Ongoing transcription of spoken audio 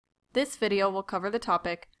This video will cover the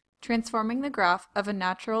topic, transforming the graph of a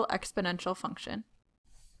natural exponential function.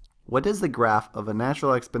 What does the graph of a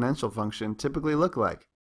natural exponential function typically look like?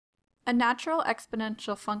 A natural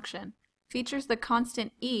exponential function features the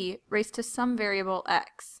constant e raised to some variable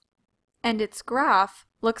x, and its graph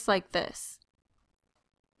looks like this.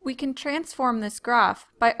 We can transform this graph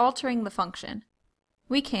by altering the function.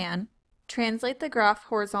 We can translate the graph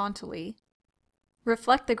horizontally,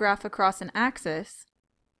 reflect the graph across an axis,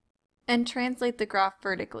 and translate the graph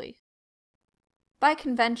vertically. By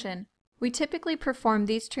convention, we typically perform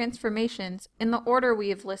these transformations in the order we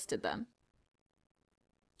have listed them.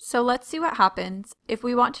 So let's see what happens if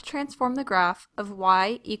we want to transform the graph of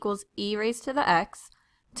y equals e raised to the x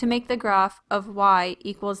to make the graph of y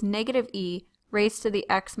equals negative e raised to the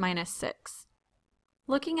x minus 6.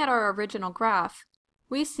 Looking at our original graph,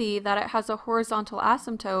 we see that it has a horizontal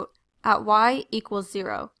asymptote at y equals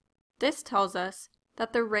 0. This tells us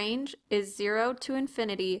that the range is 0 to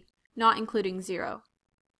infinity, not including 0.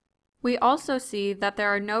 We also see that there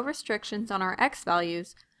are no restrictions on our x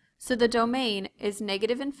values, so the domain is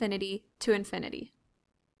negative infinity to infinity.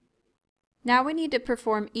 Now we need to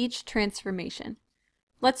perform each transformation.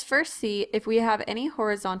 Let's first see if we have any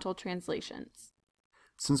horizontal translations.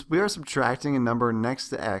 Since we are subtracting a number next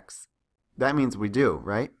to x, that means we do,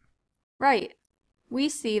 right? Right. We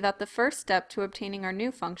see that the first step to obtaining our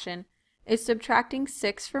new function is subtracting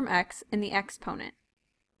 6 from x in the exponent.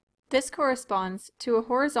 This corresponds to a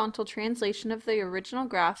horizontal translation of the original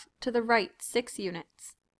graph to the right 6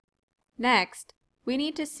 units. Next, we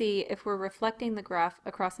need to see if we're reflecting the graph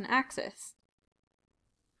across an axis.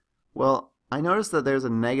 Well, I noticed that there's a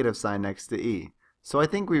negative sign next to e, so I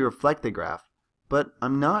think we reflect the graph, but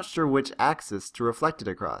I'm not sure which axis to reflect it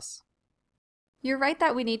across. You're right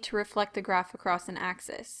that we need to reflect the graph across an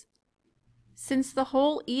axis. Since the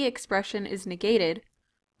whole e expression is negated,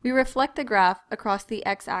 we reflect the graph across the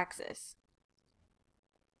x-axis.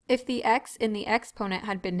 If the x in the exponent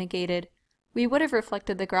had been negated, we would have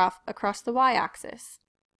reflected the graph across the y-axis.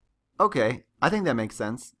 Okay, I think that makes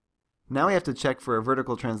sense. Now we have to check for a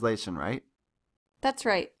vertical translation, right? That's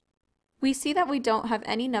right. We see that we don't have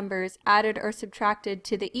any numbers added or subtracted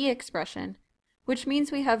to the e expression, which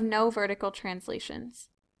means we have no vertical translations.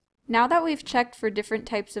 Now that we've checked for different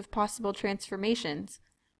types of possible transformations,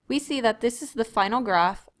 we see that this is the final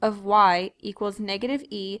graph of y equals negative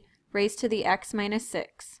e raised to the x minus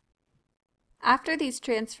 6. After these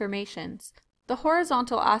transformations, the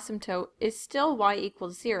horizontal asymptote is still y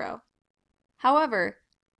equals 0. However,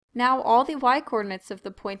 now all the y-coordinates of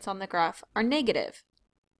the points on the graph are negative.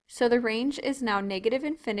 So the range is now negative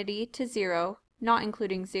infinity to 0, not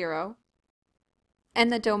including 0,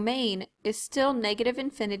 and the domain is still negative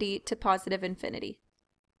infinity to positive infinity.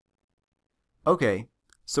 Okay,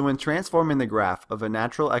 so when transforming the graph of a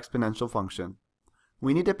natural exponential function,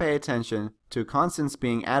 we need to pay attention to constants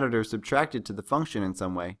being added or subtracted to the function in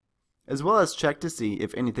some way, as well as check to see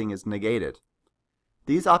if anything is negated.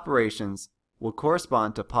 These operations will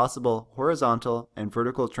correspond to possible horizontal and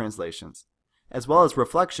vertical translations, as well as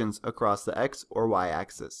reflections across the x or y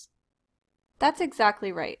axis. That's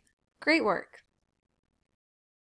exactly right. Great work!